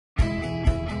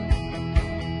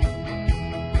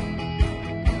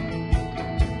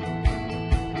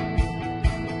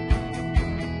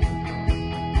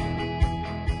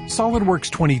SolidWorks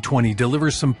 2020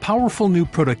 delivers some powerful new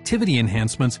productivity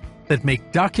enhancements that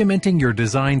make documenting your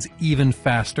designs even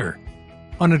faster.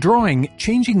 On a drawing,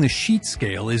 changing the sheet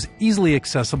scale is easily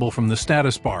accessible from the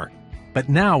status bar, but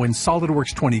now in SolidWorks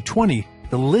 2020,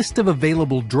 the list of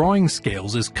available drawing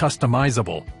scales is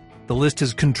customizable. The list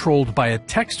is controlled by a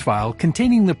text file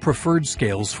containing the preferred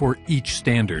scales for each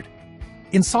standard.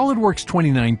 In SolidWorks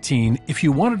 2019, if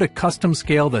you wanted a custom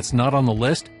scale that's not on the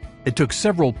list, it took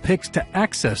several picks to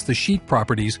access the sheet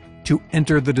properties to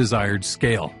enter the desired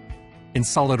scale. In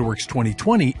SolidWorks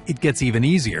 2020, it gets even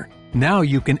easier. Now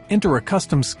you can enter a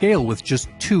custom scale with just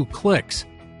 2 clicks.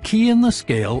 Key in the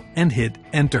scale and hit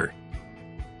Enter.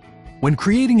 When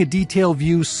creating a detail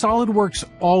view, SolidWorks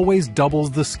always doubles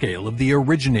the scale of the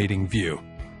originating view.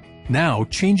 Now,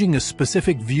 changing a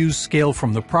specific view's scale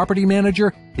from the Property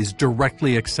Manager is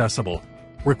directly accessible,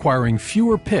 requiring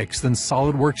fewer picks than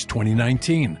SolidWorks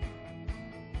 2019.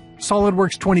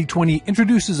 SolidWorks 2020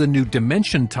 introduces a new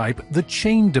dimension type, the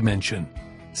chain dimension.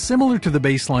 Similar to the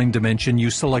baseline dimension, you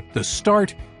select the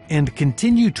Start and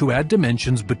continue to add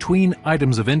dimensions between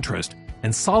items of interest,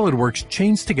 and SolidWorks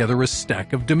chains together a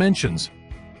stack of dimensions.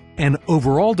 An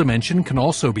overall dimension can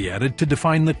also be added to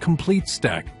define the complete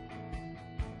stack.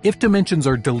 If dimensions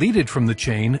are deleted from the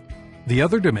chain, the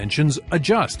other dimensions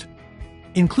adjust,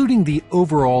 including the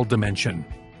overall dimension.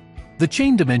 The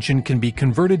chain dimension can be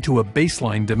converted to a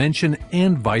baseline dimension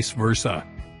and vice versa.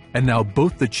 And now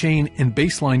both the chain and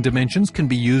baseline dimensions can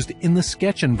be used in the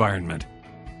sketch environment.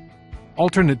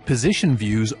 Alternate position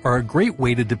views are a great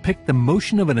way to depict the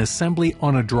motion of an assembly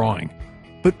on a drawing,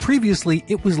 but previously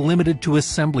it was limited to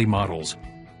assembly models.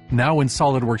 Now in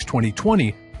SolidWorks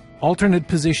 2020, alternate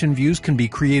position views can be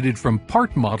created from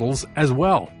part models as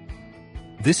well.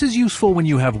 This is useful when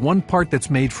you have one part that's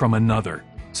made from another,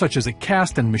 such as a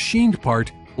cast and machined part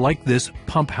like this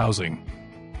pump housing.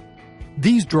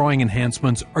 These drawing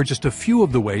enhancements are just a few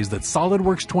of the ways that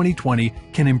SolidWorks 2020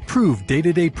 can improve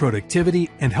day-to-day productivity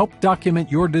and help document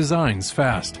your designs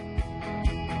fast.